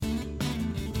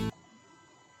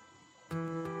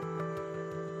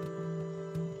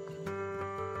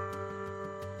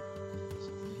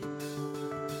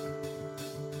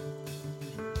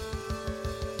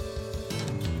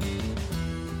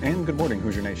And good morning,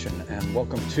 Hoosier Nation, and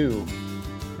welcome to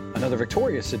another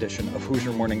victorious edition of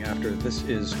Hoosier Morning After. This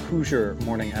is Hoosier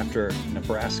Morning After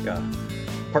Nebraska,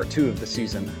 part 2 of the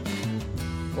season.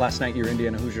 Last night, your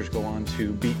Indiana Hoosiers go on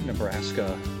to beat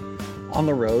Nebraska on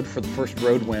the road for the first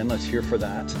road win. Let's hear for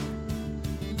that.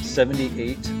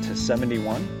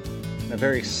 78-71. A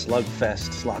very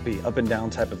slugfest, sloppy, up and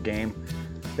down type of game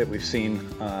that we've seen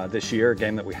this year. A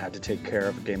game that we had to take care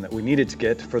of, a game that we needed to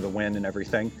get for the win and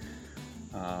everything.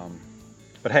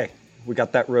 But hey, we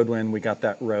got that road win, we got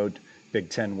that road Big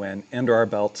Ten win under our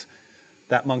belt,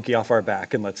 that monkey off our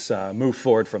back, and let's move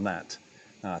forward from that.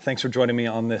 Thanks for joining me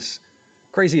on this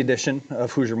crazy edition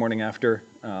of Hoosier Morning After.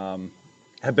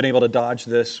 Have been able to dodge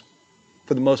this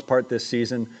for the most part this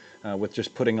season with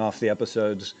just putting off the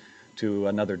episodes to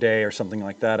another day or something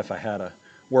like that if I had a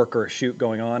work or a shoot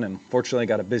going on, and fortunately I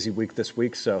got a busy week this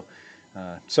week, so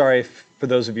sorry for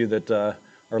those of you that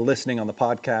are listening on the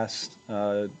podcast,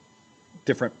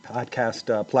 different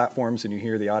podcast platforms, and you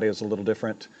hear the audio is a little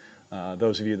different.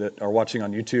 Those of you that are watching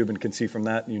on YouTube and can see from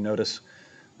that, you notice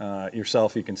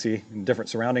yourself, you can see in different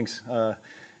surroundings.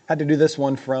 Had to do this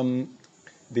one from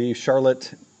the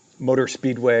Charlotte Motor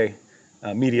Speedway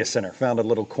Media Center. Found a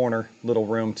little corner, little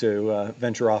room to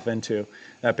venture off into.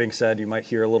 That being said, you might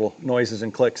hear little noises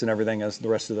and clicks and everything as the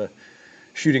rest of the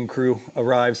shooting crew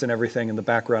arrives and everything in the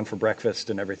background for breakfast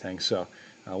and everything. So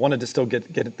I wanted to still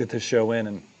get this show in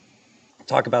and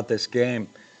talk about this game.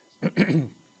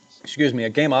 Excuse me, a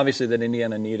game obviously that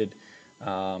Indiana needed.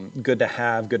 Good to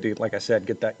have, good to, like I said,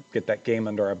 get that game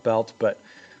under our belt, but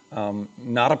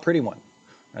not a pretty one,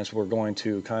 as we're going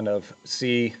to kind of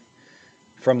see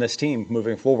from this team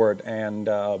moving forward. And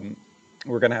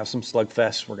we're going to have some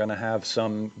slugfests. We're going to have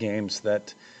some games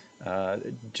that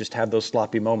just have those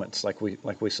sloppy moments, like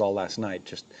we saw last night.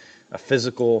 Just a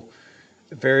physical,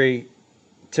 very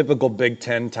typical Big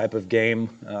Ten type of game.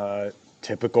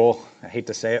 Typical, I hate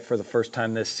to say it for the first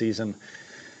time this season,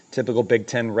 typical Big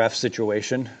Ten ref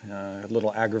situation. A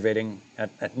little aggravating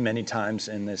at many times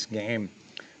in this game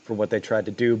for what they tried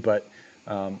to do. But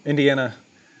Indiana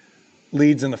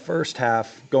leads in the first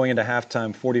half, going into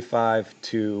halftime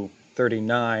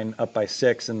 45-39, up by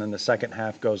 6, and then the second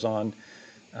half goes on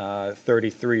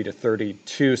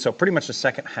 33-32. So pretty much the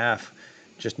second half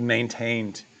just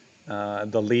maintained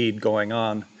the lead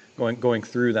going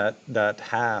through that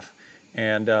half,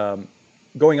 and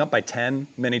going up by 10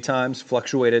 many times,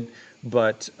 fluctuated,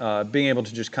 but being able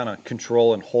to just kind of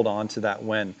control and hold on to that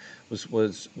win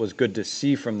was good to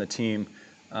see from the team,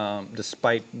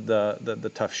 despite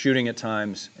the tough shooting at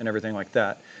times and everything like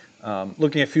that.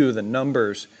 Looking at a few of the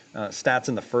numbers, stats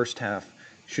in the first half,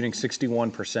 shooting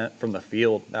 61% from the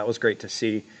field. That was great to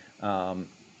see.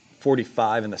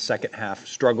 45 in the second half,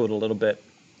 struggled a little bit,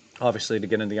 obviously, to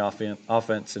get in the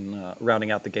offense and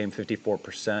rounding out the game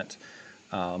 54%.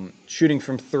 Shooting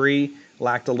from three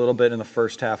lacked a little bit in the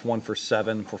first half, 1 for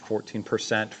 7 for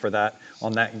 14% for that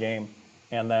on that game,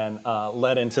 and then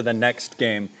led into the next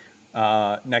game,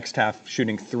 next half,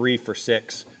 shooting 3 for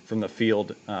 6 from the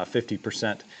field,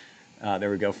 50%.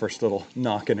 There we go, first little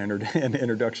knock and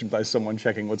introduction by someone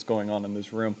checking what's going on in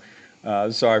this room.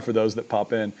 Sorry for those that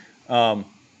pop in.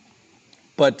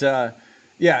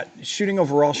 Yeah, shooting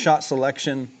overall, shot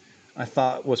selection, I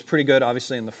thought was pretty good.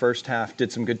 Obviously, in the first half,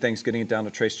 did some good things getting it down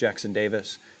to Trayce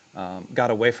Jackson-Davis.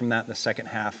 Got away from that in the second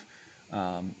half.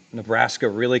 Nebraska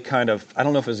really kind of, I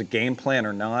don't know if it was a game plan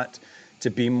or not,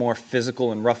 to be more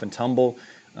physical and rough and tumble.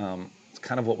 It's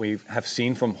kind of what we have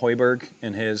seen from Hoiberg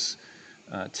in his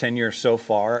tenure so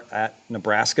far at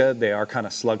Nebraska. They are kind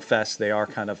of slugfest. They are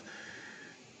kind of,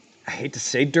 I hate to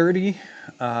say dirty,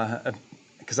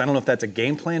 because I don't know if that's a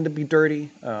game plan to be dirty,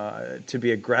 to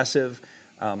be aggressive.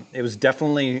 It was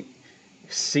definitely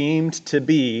seemed to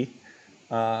be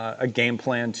a game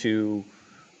plan to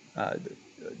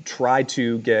try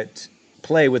to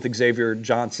play with Xavier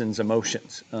Johnson's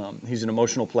emotions. He's an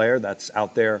emotional player that's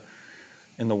out there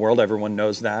in the world. Everyone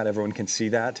knows that. Everyone can see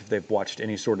that if they've watched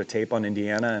any sort of tape on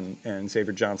Indiana and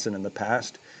Xavier Johnson in the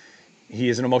past. He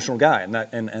is an emotional guy,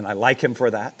 and I like him for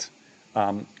that.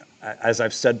 As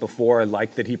I've said before, I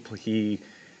like that he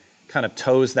kind of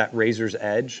toes that razor's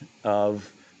edge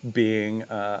of being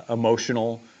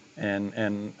emotional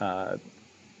and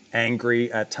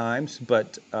angry at times.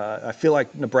 But I feel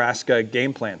like Nebraska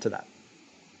game plan to that.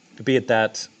 Be it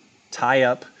that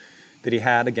tie-up that he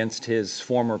had against his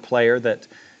former player that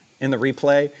in the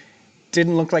replay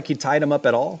didn't look like he tied him up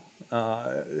at all.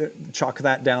 Chalk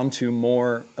that down to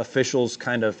more officials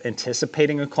kind of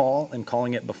anticipating a call and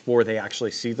calling it before they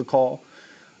actually see the call,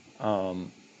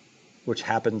 which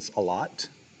happens a lot,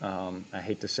 I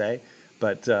hate to say.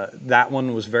 But that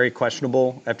one was very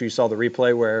questionable after you saw the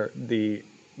replay where the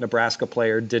Nebraska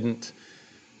player didn't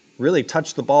really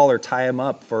touch the ball or tie him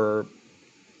up for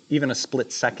even a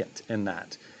split second in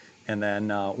that. And then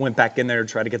went back in there to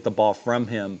try to get the ball from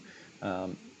him.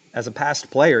 As a past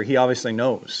player, he obviously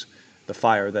knows the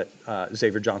fire that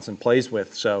Xavier Johnson plays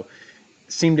with. So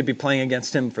seemed to be playing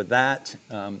against him for that.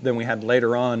 Then we had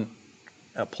later on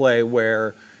a play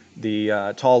where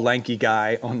the tall, lanky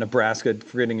guy on Nebraska,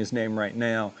 forgetting his name right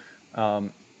now,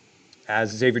 as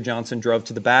Xavier Johnson drove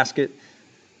to the basket,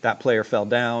 that player fell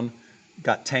down,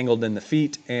 got tangled in the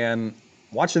feet, and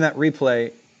watching that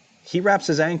replay, he wraps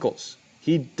his ankles.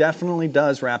 He definitely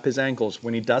does wrap his ankles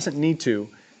when he doesn't need to,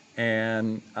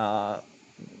 and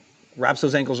wraps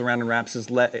those ankles around and wraps his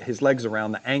legs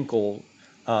around the ankle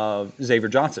of Xavier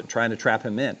Johnson, trying to trap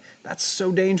him in. That's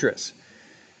so dangerous.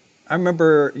 I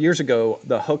remember years ago,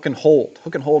 the hook and hold.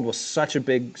 Hook and hold was such a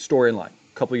big storyline.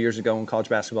 A couple of years ago in college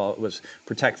basketball, it was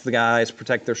protect the guys,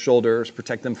 protect their shoulders,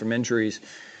 protect them from injuries.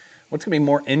 What's going to be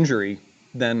more injury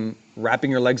than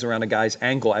wrapping your legs around a guy's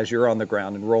ankle as you're on the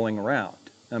ground and rolling around?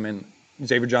 I mean,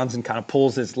 Xavier Johnson kind of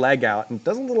pulls his leg out and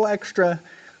does a little extra.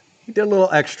 He did a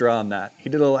little extra on that. He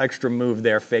did a little extra move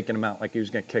there, faking him out like he was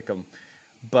going to kick him.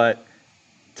 But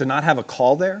to not have a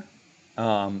call there,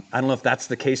 I don't know if that's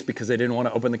the case because they didn't want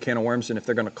to open the can of worms, and if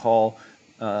they're going to call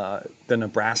the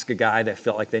Nebraska guy, they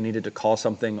felt like they needed to call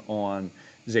something on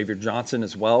Xavier Johnson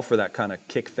as well for that kind of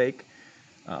kick fake.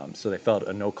 So they felt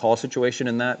a no-call situation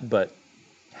in that, but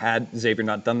had Xavier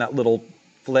not done that little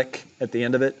flick at the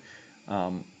end of it,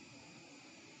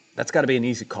 that's got to be an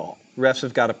easy call. Refs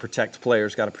have got to protect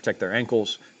players, got to protect their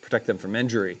ankles, protect them from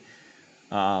injury.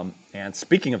 And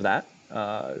speaking of that,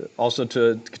 also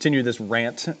to continue this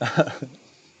rant,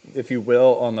 if you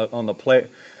will, on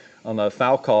the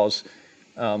foul calls.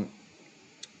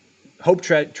 Hope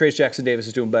Trayce Jackson-Davis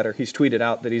is doing better. He's tweeted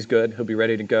out that he's good. He'll be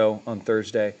ready to go on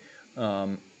Thursday.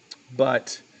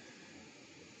 But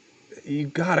you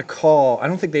got to call. I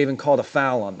don't think they even called a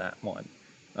foul on that one.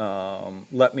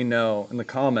 Let me know in the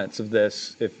comments of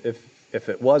this if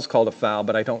it was called a foul,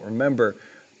 but I don't remember.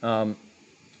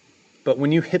 But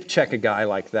when you hip check a guy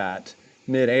like that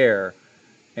midair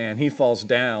and he falls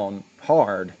down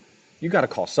hard, you got to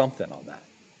call something on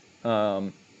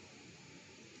that.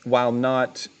 While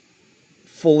not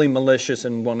fully malicious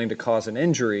and wanting to cause an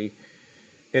injury,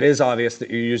 it is obvious that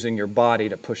you're using your body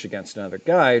to push against another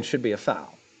guy. It should be a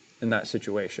foul in that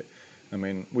situation. I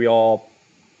mean, we all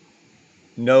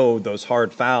know those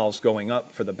hard fouls going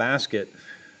up for the basket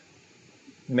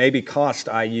maybe cost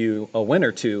IU a win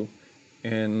or two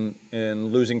in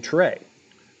losing Trey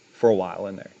for a while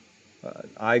in there.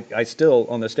 I still,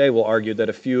 on this day, will argue that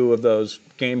a few of those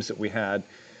games that we had,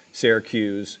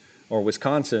 Syracuse or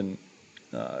Wisconsin,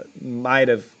 might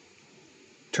have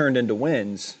turned into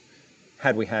wins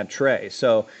had we had Trey.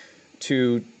 So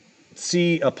to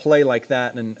see a play like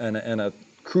that and a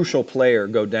crucial player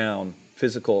go down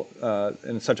physical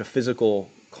in such a physical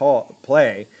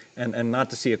play and not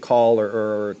to see a call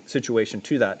or situation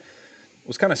to that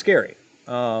was kind of scary.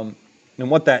 And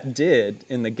what that did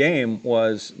in the game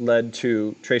was led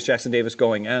to Trayce Jackson-Davis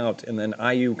going out, and then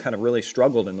IU kind of really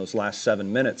struggled in those last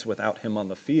 7 minutes without him on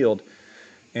the field.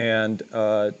 And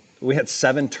we had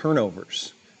 7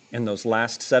 turnovers in those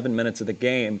last 7 minutes of the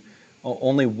game,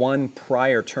 only one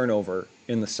prior turnover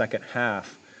in the second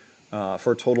half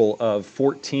for a total of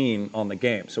 14 on the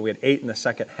game. So we had 8 in the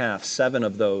second half, 7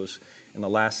 of those in the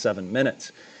last 7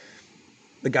 minutes.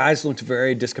 The guys looked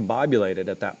very discombobulated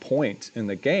at that point in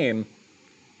the game,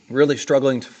 really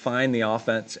struggling to find the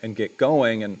offense and get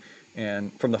going.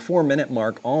 And from the 4-minute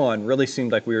mark on, really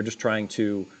seemed like we were just trying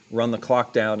to run the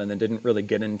clock down and then didn't really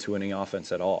get into any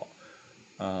offense at all.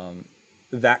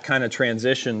 That kind of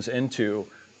transitions into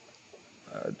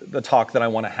the talk that I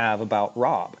want to have about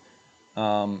Rob.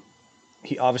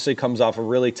 He obviously comes off a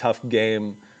really tough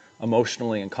game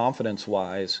emotionally and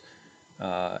confidence-wise,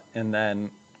 and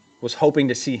then was hoping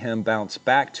to see him bounce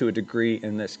back to a degree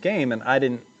in this game, and I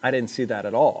didn't see that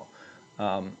at all.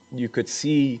 You could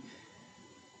see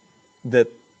that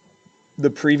the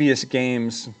previous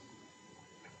game's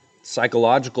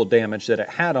psychological damage that it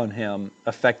had on him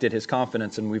affected his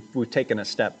confidence, and we've taken a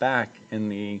step back in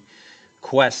the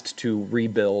quest to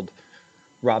rebuild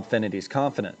Rob Finnety's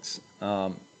confidence.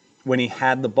 When he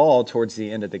had the ball towards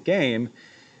the end of the game,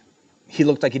 he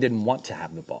looked like he didn't want to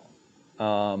have the ball.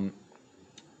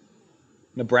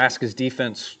 Nebraska's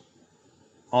defense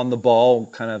on the ball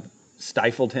kind of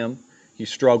stifled him. He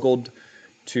struggled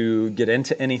to get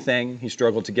into anything. He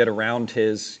struggled to get around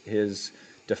his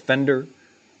defender.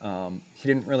 He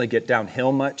didn't really get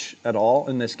downhill much at all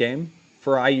in this game.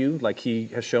 for IU, like he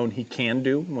has shown he can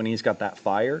do when he's got that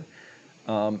fire.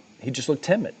 He just looked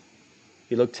timid.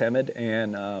 He looked timid,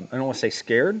 and I don't want to say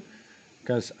scared,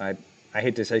 because I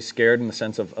hate to say scared in the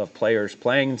sense of players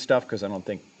playing and stuff, because I don't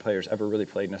think players ever really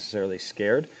played necessarily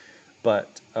scared.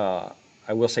 But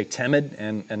I will say timid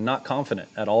and not confident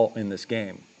at all in this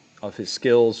game of his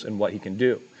skills and what he can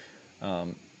do.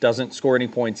 Doesn't score any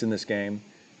points in this game.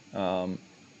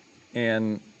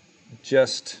 And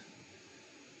just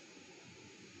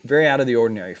very out of the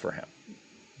ordinary for him.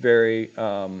 Very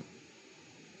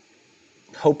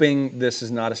hoping this is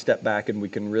not a step back and we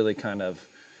can really kind of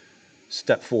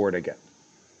step forward again.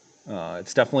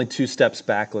 It's definitely 2 steps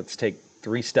back. Let's take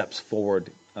 3 steps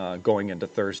forward going into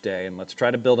Thursday, and let's try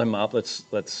to build him up. Let's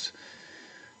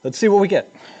see what we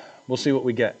get. We'll see what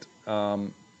we get.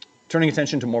 Turning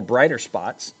attention to more brighter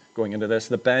spots going into this,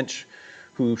 the bench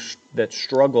that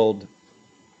struggled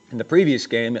in the previous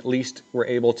game at least were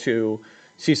able to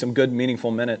see some good,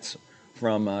 meaningful minutes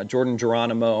from Jordan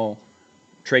Geronimo,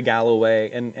 Trey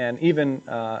Galloway, and even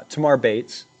Tamar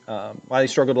Bates. While he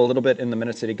struggled a little bit in the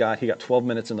minutes that he got 12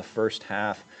 minutes in the first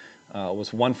half,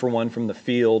 was 1 for 1 from the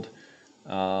field,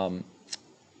 and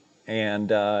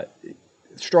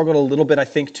struggled a little bit, I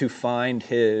think, to find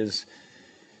his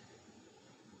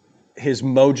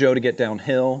mojo to get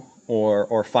downhill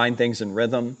or find things in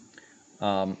rhythm.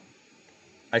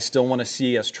 I still want to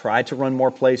see us try to run more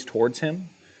plays towards him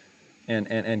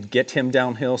and get him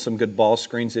downhill, some good ball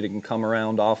screens that he can come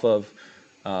around off of.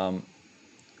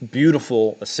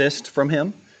 Beautiful assist from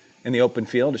him in the open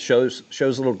field. It shows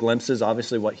little glimpses,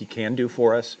 obviously, what he can do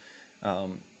for us.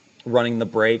 Running the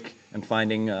break and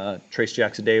finding Trace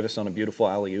Jackson-Davis on a beautiful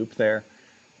alley-oop there.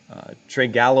 Trey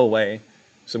Galloway,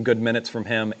 some good minutes from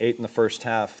him, 8 in the first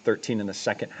half, 13 in the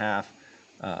second half.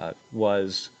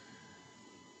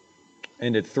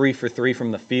 Ended 3 for 3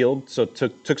 from the field, so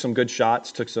took some good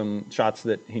shots, took some shots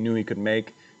that he knew he could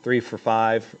make. 3 for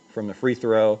 5 from the free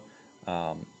throw.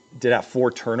 Did have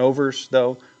 4 turnovers,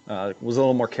 though. Was a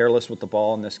little more careless with the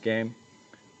ball in this game.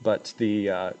 But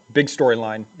the big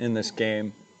storyline in this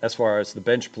game, as far as the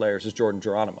bench players, is Jordan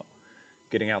Geronimo.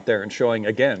 Getting out there and showing,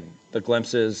 again, the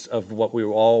glimpses of what we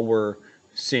all were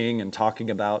seeing and talking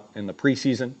about in the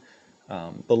preseason.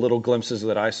 The little glimpses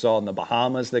that I saw in the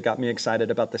Bahamas that got me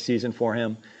excited about the season for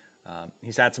him.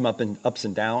 He's had some ups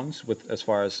and downs with as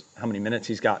far as how many minutes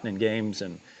he's gotten in games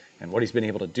and what he's been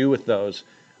able to do with those.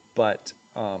 But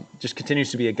just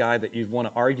continues to be a guy that you'd want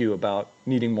to argue about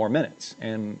needing more minutes.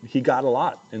 And he got a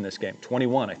lot in this game,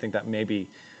 21. I think that maybe,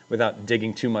 without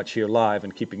digging too much here live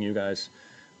and keeping you guys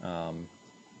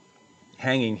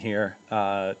hanging here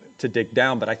to dig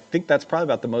down, but I think that's probably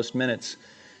about the most minutes,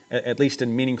 at least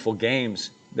in meaningful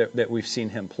games, that we've seen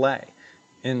him play.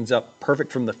 Ends up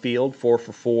perfect from the field, 4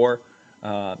 for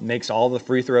 4, makes all the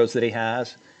free throws that he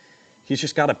has. He's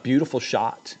just got a beautiful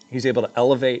shot. He's able to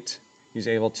elevate. He's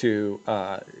able to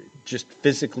just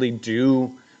physically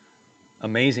do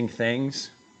amazing things.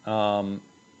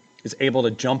 Is able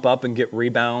to jump up and get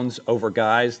rebounds over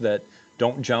guys that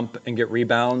don't jump and get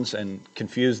rebounds and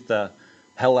confuse the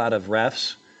hell out of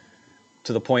refs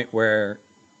to the point where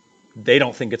they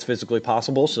don't think it's physically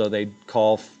possible, so they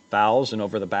call fouls and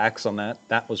over the backs on that.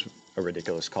 That was a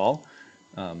ridiculous call.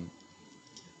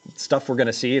 Stuff we're going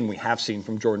to see, and we have seen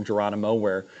from Jordan Geronimo,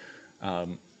 where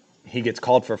he gets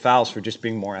called for fouls for just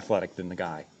being more athletic than the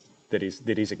guy that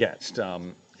he's against.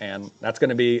 And that's going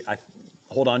to be,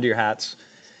 hold on to your hats.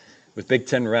 With Big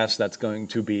Ten refs, that's going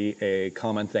to be a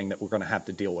common thing that we're going to have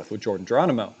to deal with Jordan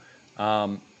Geronimo.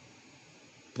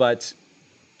 But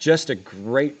just a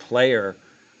great player,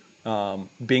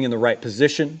 being in the right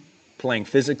position, playing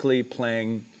physically,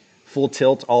 playing full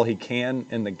tilt all he can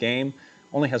in the game.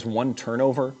 Only has 1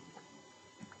 turnover,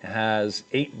 has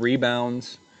 8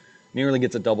 rebounds, nearly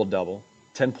gets a double-double,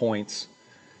 10 points,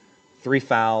 3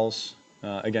 fouls.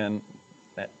 Again,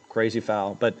 that crazy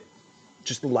foul, but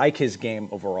just like his game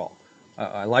overall.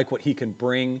 I like what he can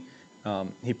bring.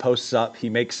 He posts up. He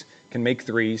can make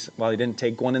threes. While he didn't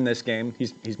take one in this game,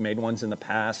 he's made ones in the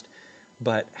past,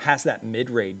 but has that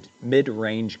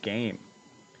mid-range game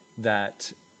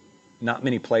that not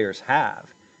many players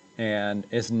have, and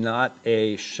is not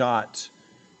a shot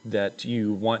that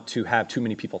you want to have too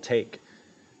many people take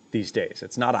these days.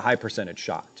 It's not a high percentage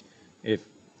shot. If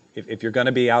you're going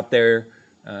to be out there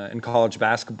in college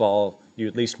basketball, you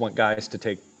at least want guys to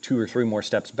take 2 or 3 more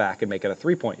steps back and make it a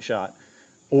 3-point shot,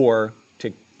 or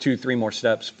take 2-3 more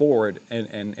steps forward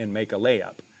and make a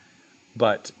layup.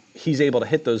 But he's able to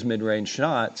hit those mid-range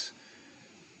shots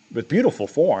with beautiful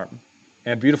form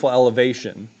and beautiful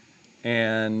elevation,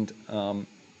 and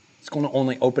it's going to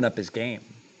only open up his game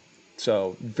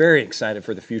So very excited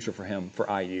for the future for him, for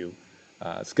IU.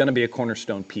 It's going to be a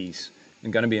cornerstone piece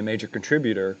and going to be a major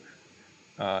contributor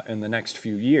in the next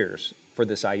few years for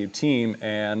this IU team.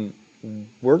 And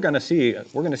we're going to see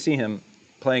him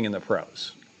playing in the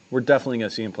pros. We're definitely going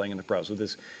to see him playing in the pros with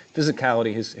his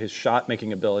physicality, his shot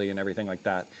making ability, and everything like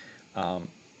that.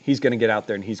 He's going to get out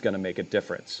there and he's going to make a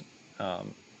difference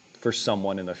for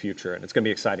someone in the future, and it's going to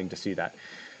be exciting to see that.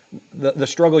 The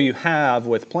struggle you have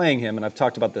with playing him, and I've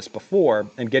talked about this before,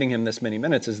 and getting him this many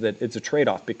minutes, is that it's a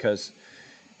trade-off, because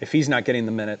if he's not getting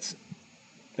the minutes,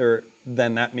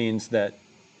 then that means that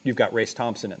you've got Race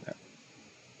Thompson in there.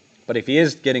 But if he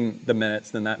is getting the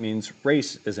minutes, then that means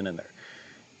Race isn't in there.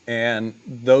 And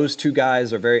those two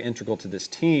guys are very integral to this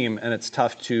team, and it's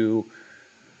tough to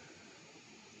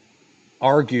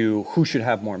argue who should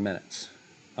have more minutes.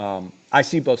 I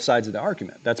see both sides of the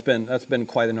argument. That's been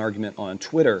quite an argument on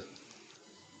Twitter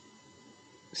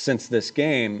since this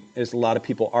game, is a lot of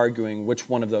people arguing which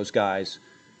one of those guys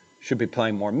should be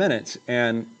playing more minutes.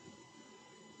 And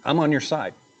I'm on your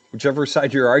side. Whichever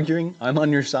side you're arguing, I'm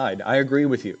on your side. I agree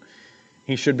with you.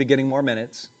 He should be getting more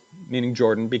minutes, meaning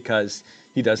Jordan, because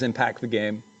he does impact the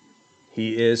game.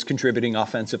 He is contributing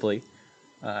offensively.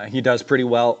 He does pretty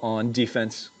well on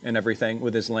defense and everything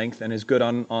with his length, and is good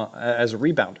on as a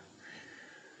rebounder.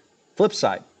 Flip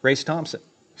side, Race Thompson,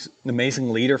 he's an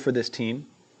amazing leader for this team,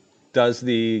 does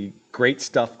the great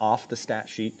stuff off the stat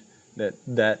sheet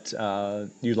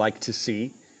that you like to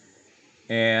see.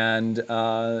 And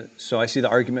so I see the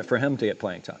argument for him to get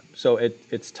playing time. So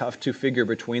it's tough to figure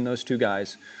between those two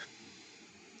guys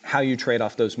how you trade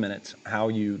off those minutes, how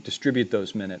you distribute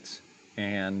those minutes.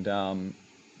 And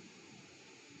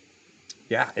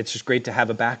it's just great to have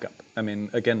a backup. I mean,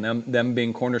 again, them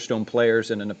being cornerstone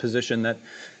players and in a position that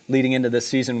leading into this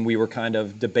season, we were kind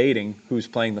of debating who's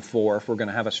playing the four, if we're going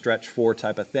to have a stretch four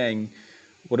type of thing.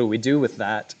 What do we do with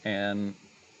that? And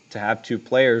to have two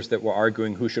players that were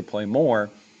arguing who should play more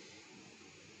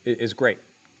is great.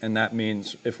 And that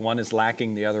means if one is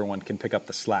lacking, the other one can pick up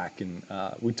the slack, and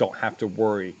we don't have to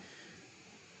worry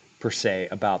per se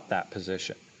about that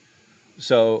position.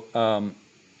 So the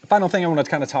final thing I want to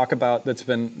kind of talk about that's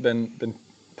been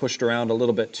pushed around a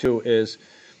little bit too is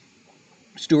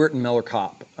Stewart and Miller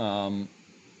Kopp.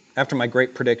 After my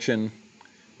great prediction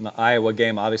in the Iowa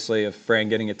game, obviously, of Fran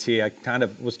getting a T, I kind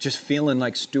of was just feeling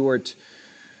like Stewart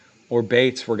or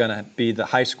Bates were going to be the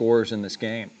high scorers in this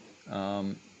game.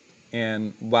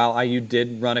 And while IU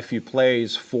did run a few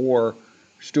plays for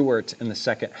Stewart in the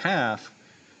second half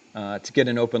to get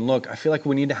an open look, I feel like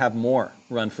we need to have more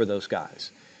run for those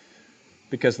guys.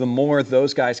 Because the more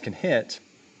those guys can hit,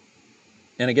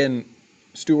 and again,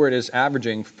 Stewart is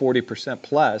averaging 40%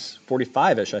 plus,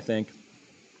 45-ish, I think,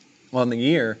 on the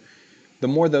year. The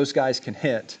more those guys can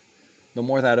hit, the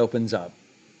more that opens up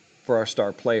for our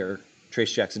star player,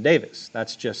 Trayce Jackson-Davis.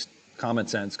 That's just common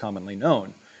sense, commonly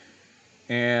known.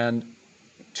 And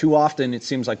too often it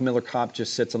seems like Miller Kopp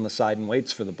just sits on the side and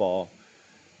waits for the ball,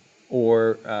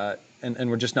 or and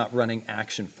we're just not running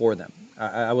action for them.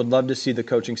 I would love to see the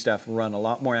coaching staff run a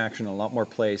lot more action, a lot more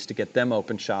plays to get them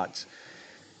open shots,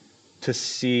 to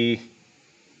see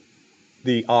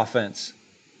the offense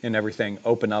and everything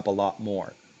open up a lot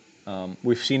more.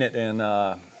 We've seen it in,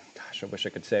 I wish I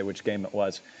could say which game it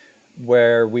was,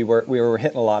 where we were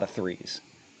hitting a lot of threes.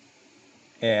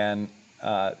 And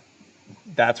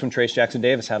that's when Trayce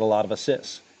Jackson-Davis had a lot of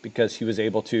assists, because he was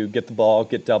able to get the ball,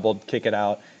 get doubled, kick it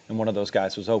out, and one of those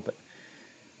guys was open.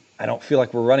 I don't feel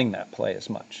like we're running that play as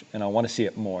much, and I want to see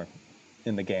it more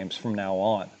in the games from now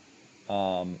on.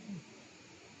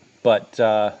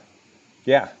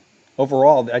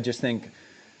 Overall, I just think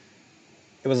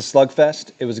it was a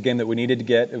slugfest. It was a game that we needed to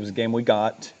get. It was a game we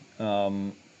got.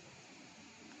 Guys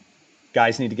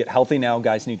need to get healthy now.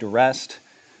 Guys need to rest,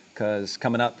 because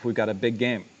coming up, we've got a big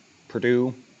game.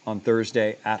 Purdue on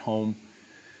Thursday at home.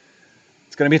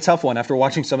 It's going to be a tough one. After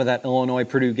watching some of that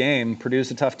Illinois-Purdue game,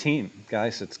 Purdue's a tough team,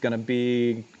 guys. It's going to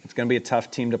be a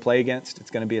tough team to play against. It's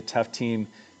going to be a tough team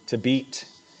to beat,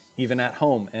 even at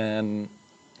home. And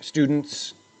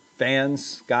students,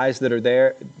 fans, guys that are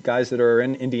there, guys that are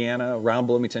in Indiana, around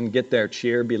Bloomington, get there,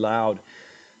 cheer, be loud,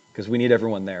 because we need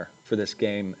everyone there for this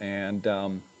game. And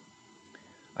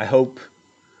I hope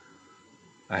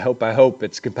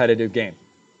it's a competitive game.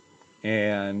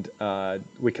 And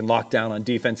we can lock down on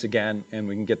defense again, and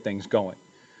we can get things going.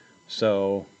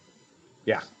 So,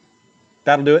 yeah,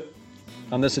 that'll do it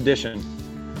on this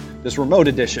remote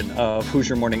edition of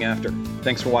Hoosier Morning After.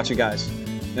 Thanks for watching, guys.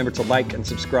 Remember to like and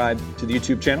subscribe to the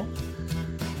YouTube channel.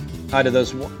 Hi to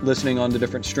those listening on the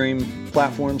different stream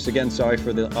platforms. Again, sorry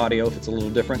for the audio if it's a little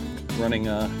different. Running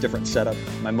a different setup,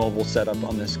 my mobile setup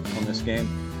on this game.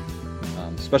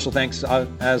 Special thanks,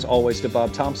 as always, to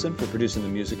Bob Thompson for producing the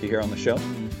music you hear on the show.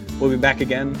 We'll be back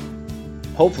again,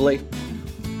 hopefully,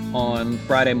 on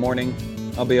Friday morning.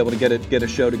 I'll be able to get a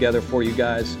show together for you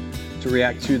guys to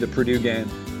react to the Purdue game.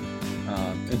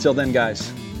 Until then,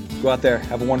 guys, go out there,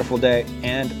 have a wonderful day,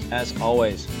 and as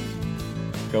always,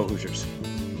 go Hoosiers.